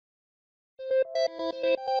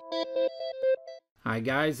Hi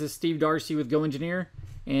guys, this is Steve Darcey with GoEngineer,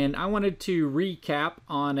 and I wanted to recap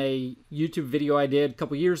on a YouTube video I did a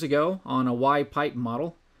couple years ago on a Y pipe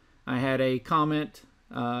model. I had a comment,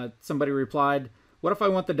 somebody replied, what if I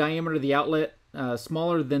want the diameter of the outlet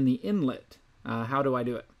smaller than the inlet? How do I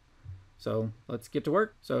do it? So let's get to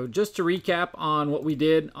work. So just to recap on what we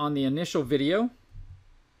did on the initial video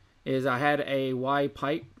is I had a Y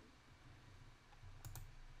pipe.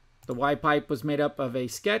 The Y pipe was made up of a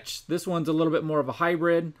sketch. This one's a little bit more of a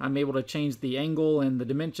hybrid. I'm able to change the angle and the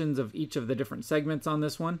dimensions of each of the different segments on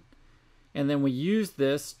this one. And then we used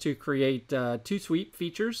this to create two sweep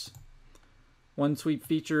features. One sweep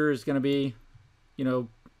feature is going to be,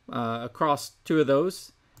 across two of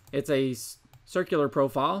those. It's a circular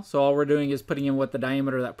profile, so all we're doing is putting in what the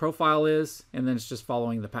diameter of that profile is, and then it's just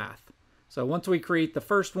following the path. So once we create the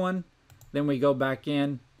first one, then we go back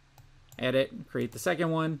in, edit, create the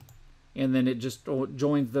second one, and then it just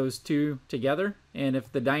joins those two together. And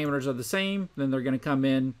if the diameters are the same, then they're going to come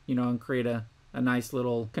in, and create a nice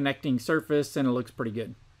little connecting surface, and it looks pretty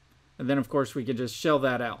good. And then of course we can just shell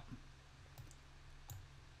that out.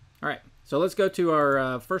 All right, so let's go to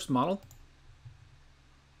our first model.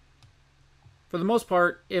 For the most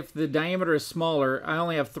part, if the diameter is smaller, I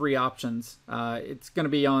only have three options. It's going to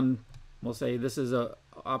be on, we'll say this is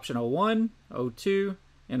option 01, 02,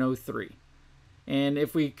 and 03. And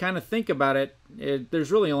if we kind of think about it,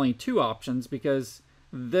 there's really only two options because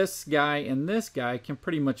this guy and this guy can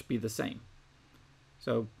pretty much be the same.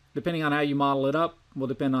 So depending on how you model it up will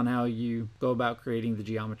depend on how you go about creating the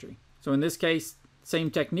geometry. So in this case,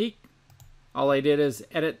 same technique. All I did is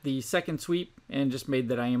edit the second sweep and just made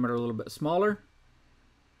the diameter a little bit smaller.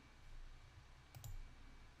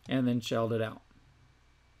 And then shelled it out.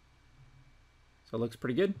 So it looks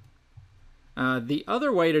pretty good. The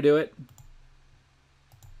other way to do it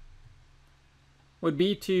would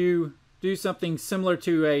be to do something similar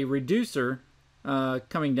to a reducer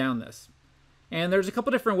coming down this. And there's a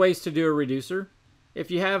couple different ways to do a reducer.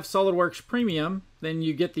 If you have SOLIDWORKS Premium, then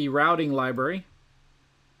you get the routing library.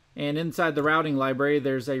 And inside the routing library,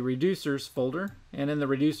 there's a reducers folder. And in the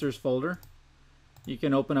reducers folder, you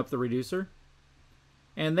can open up the reducer.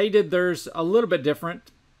 And they did theirs a little bit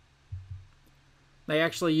different. They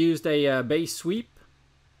actually used a base sweep.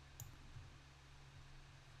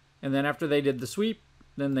 And then after they did the sweep,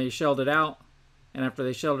 then they shelled it out. And after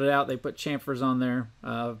they shelled it out, they put chamfers on there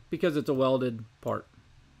because it's a welded part.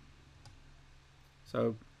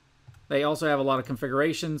 So they also have a lot of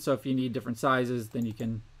configurations. So if you need different sizes, then you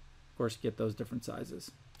can, of course, get those different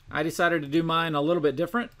sizes. I decided to do mine a little bit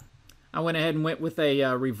different. I went ahead and went with a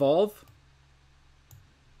revolve.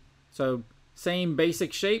 So same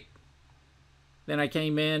basic shape. Then I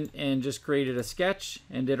came in and just created a sketch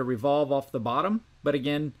and did a revolve off the bottom. But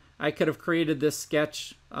again, I could have created this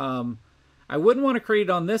sketch. I wouldn't want to create it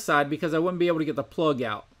on this side because I wouldn't be able to get the plug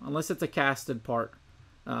out unless it's a casted part.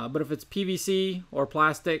 But if it's PVC or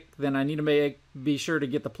plastic, then I need to be sure to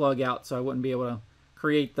get the plug out so I wouldn't be able to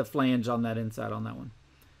create the flange on that inside on that one.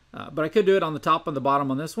 But I could do it on the top and the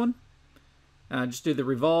bottom on this one. Just do the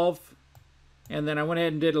revolve. And then I went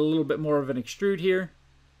ahead and did a little bit more of an extrude here.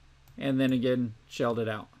 And then again, shelled it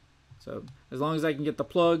out. So as long as I can get the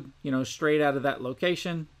plug, straight out of that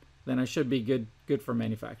location, then I should be good for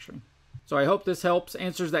manufacturing. So I hope this helps,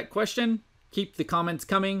 answers that question. Keep the comments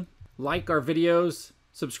coming. Like our videos.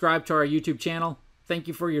 Subscribe to our YouTube channel. Thank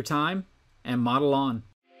you for your time, and model on.